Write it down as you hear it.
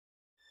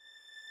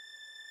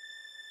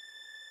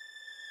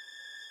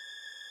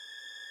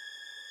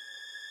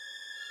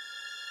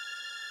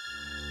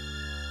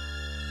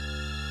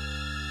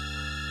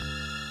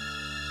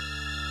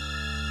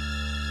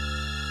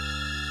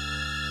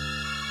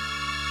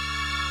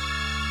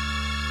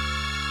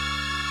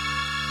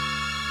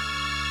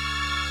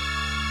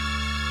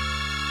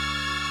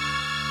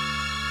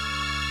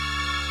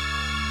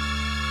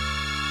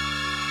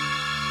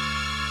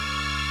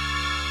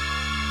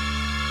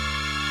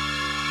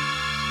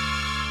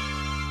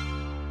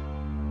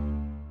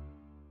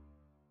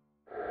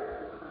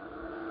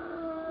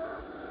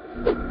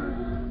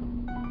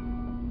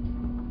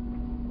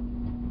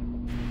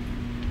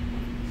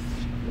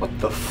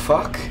The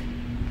fuck?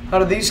 How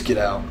did these get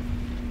out?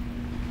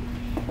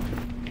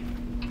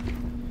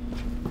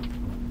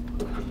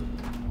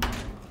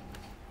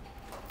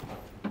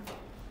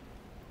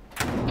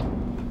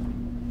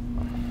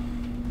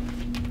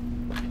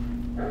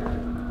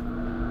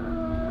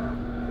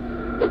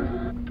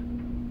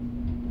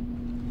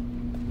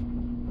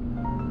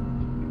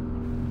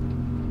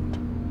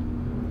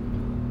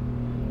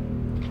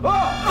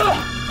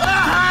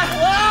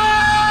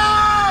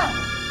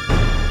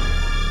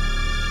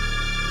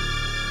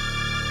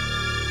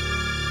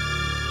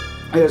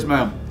 Yes,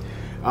 ma'am.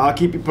 I'll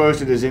keep you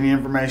posted as any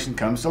information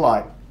comes to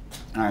light.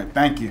 All right,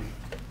 thank you.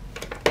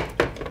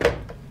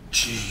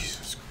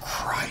 Jesus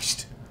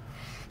Christ.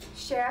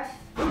 Sheriff,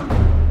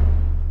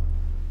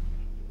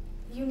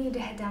 you need to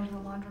head down to the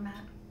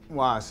laundromat.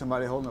 Why,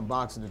 somebody holding a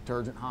box of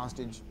detergent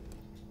hostage?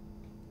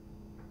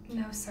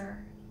 No, sir.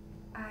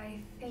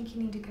 I think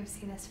you need to go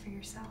see this for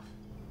yourself.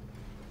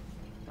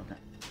 Okay.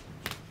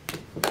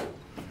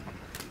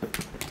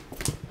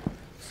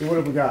 So what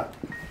have we got?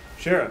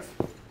 Sheriff,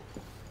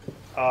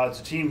 it's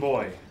a teen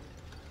boy.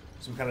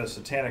 Some kind of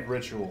satanic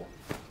ritual.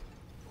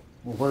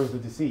 Well, where's the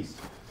deceased?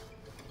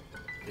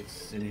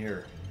 It's in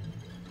here.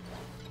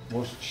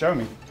 Well, show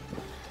me.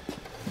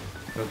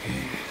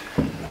 Okay.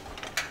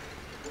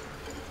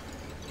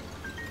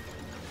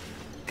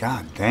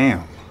 God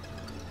damn.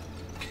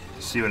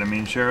 See what I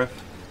mean,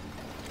 Sheriff?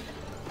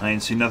 I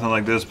ain't seen nothing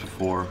like this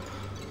before.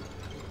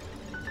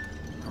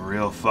 A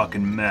real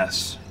fucking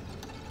mess.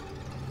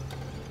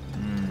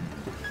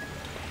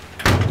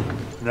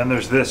 And then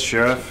there's this,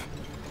 Sheriff.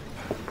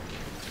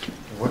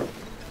 What?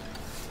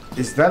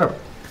 Is that a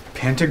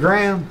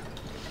pentagram?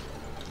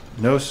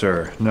 No,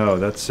 sir. No,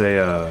 that's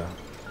a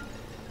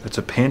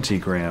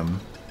pantygram.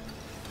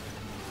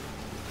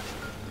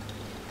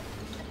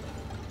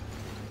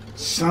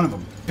 Son of a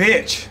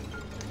bitch.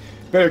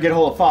 Better get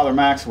hold of Father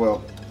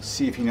Maxwell.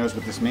 See if he knows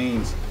what this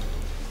means.